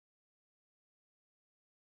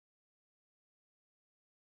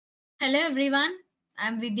Hello everyone,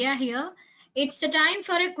 I'm Vidya here. It's the time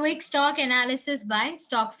for a quick stock analysis by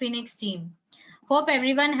Stock Phoenix team. Hope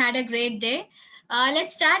everyone had a great day.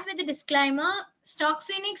 Let's start with the disclaimer. Stock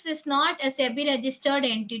Phoenix is not a SEBI registered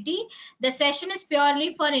entity. The session is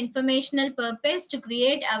purely for informational purpose to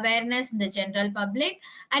create awareness in the general public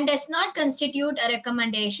and does not constitute a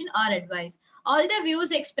recommendation or advice. All the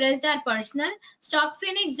views expressed are personal. Stock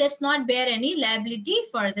Phoenix does not bear any liability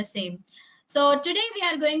for the same. So today we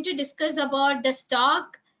are going to discuss about the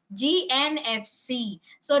stock GNFC.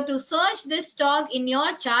 So to search this stock in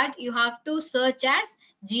your chart, you have to search as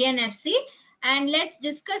GNFC, and let's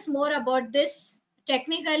discuss more about this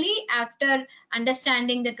technically after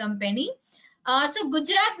understanding the company. So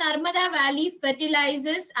Gujarat Narmada Valley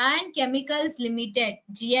Fertilizers and Chemicals Limited,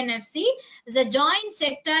 GNFC, is a joint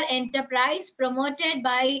sector enterprise promoted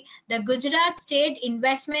by the Gujarat State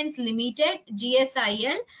Investments Limited,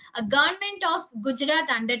 GSIL, a government of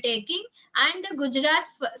Gujarat undertaking, and the Gujarat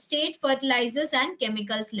State Fertilizers and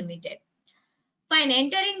Chemicals Limited. Fine,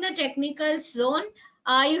 entering the technical zone,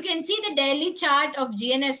 you can see the daily chart of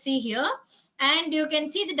GNFC here, and you can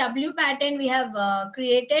see the W pattern we have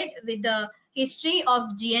created with the history of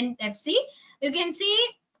GNFC. You can see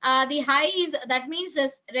the high is, that means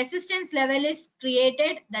the resistance level is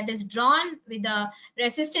created, that is drawn with the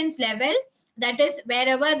resistance level, that is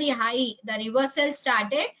wherever the high, the reversal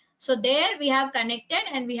started. So there we have connected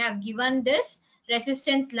and we have given this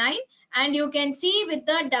resistance line, and you can see with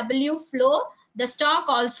the W flow, the stock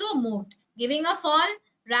also moved, giving a fall,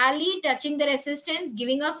 rally, touching the resistance,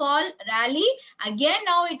 giving a fall, rally, again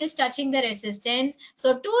now it is touching the resistance.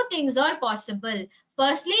 So two things are possible.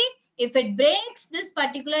 Firstly, if it breaks this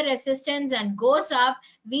particular resistance and goes up,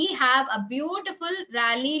 we have a beautiful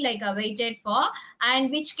rally like awaited for,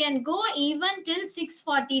 and which can go even till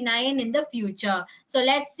 649 in the future. So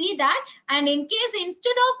let's see that. And in case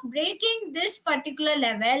instead of breaking this particular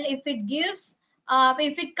level, if it gives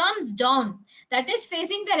if it comes down, that is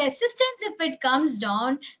facing the resistance, if it comes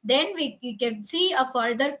down, then we can see a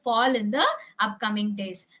further fall in the upcoming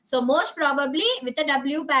days. So most probably with the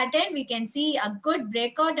W pattern, we can see a good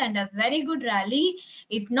breakout and a very good rally.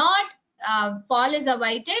 If not, fall is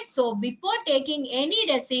awaited. So before taking any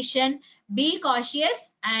decision, be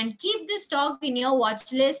cautious and keep the stock in your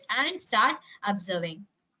watch list and start observing.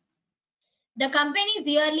 The company's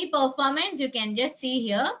yearly performance, you can just see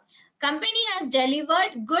here. Company has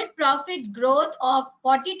delivered good profit growth of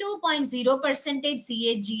 42.0%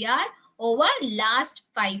 CAGR over last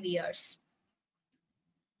 5 years.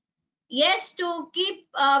 Yes, to keep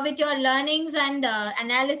with your learnings and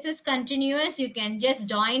analysis continuous, you can just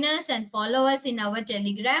join us and follow us in our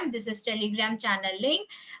Telegram. This is Telegram channel link,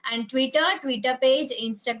 and Twitter page,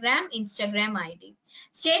 Instagram ID.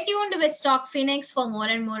 Stay tuned with Stock Phoenix for more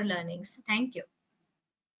and more learnings. Thank you.